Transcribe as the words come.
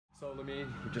So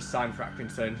Lamine, you just signed for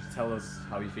Accrington. Tell us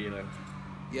how you're feeling.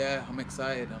 Yeah, I'm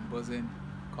excited. I'm buzzing.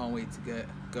 Can't wait to get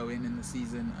going in the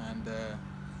season and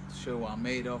show what I'm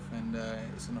made of. And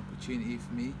it's an opportunity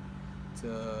for me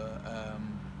to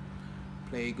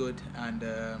play good and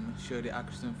show the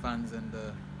Accrington fans and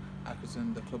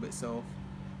Accrington, the club itself,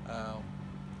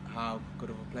 how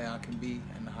good of a player I can be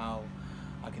and how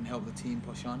I can help the team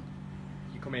push on.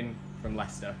 You come in from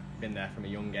Leicester, been there from a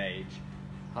young age.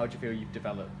 How do you feel you've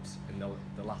developed in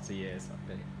the latter years?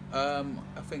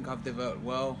 I think I've developed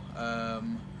well.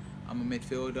 I'm a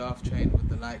midfielder. I've trained with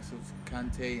the likes of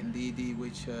Kante and Didi,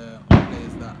 which are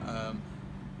players that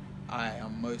I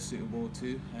am most suitable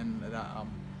to and that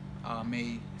I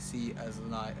may see as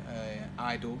like an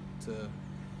idol to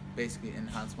basically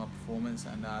enhance my performance,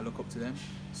 and I look up to them.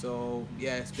 So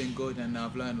yeah, it's been good and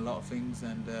I've learned a lot of things,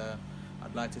 and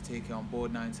I'd like to take it on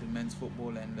board now into men's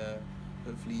football, and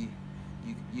hopefully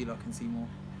you lot can see more.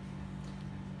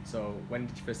 So when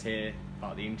did you first hear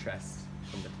about the interest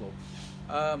from the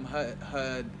club?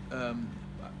 Heard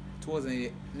towards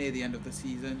near the end of the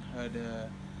season, heard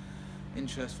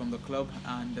interest from the club,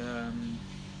 and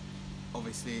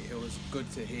obviously it was good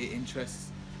to hear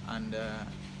interest. And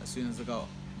as soon as I got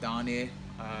down here,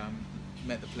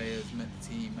 met the players, met the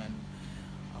team, and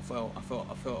I felt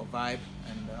a vibe,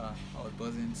 and I was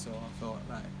buzzing. So I felt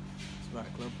like it's the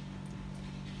right club.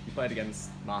 You played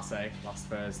against Marseille last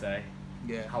Thursday.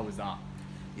 Yeah. How was that?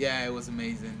 Yeah, it was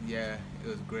amazing. Yeah, it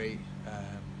was great.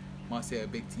 Marseille are a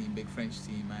big team, big French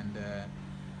team,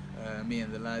 and me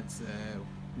and the lads,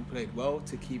 we played well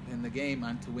to keep in the game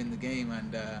and to win the game.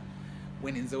 And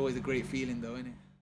winning's always a great feeling, though, isn't it?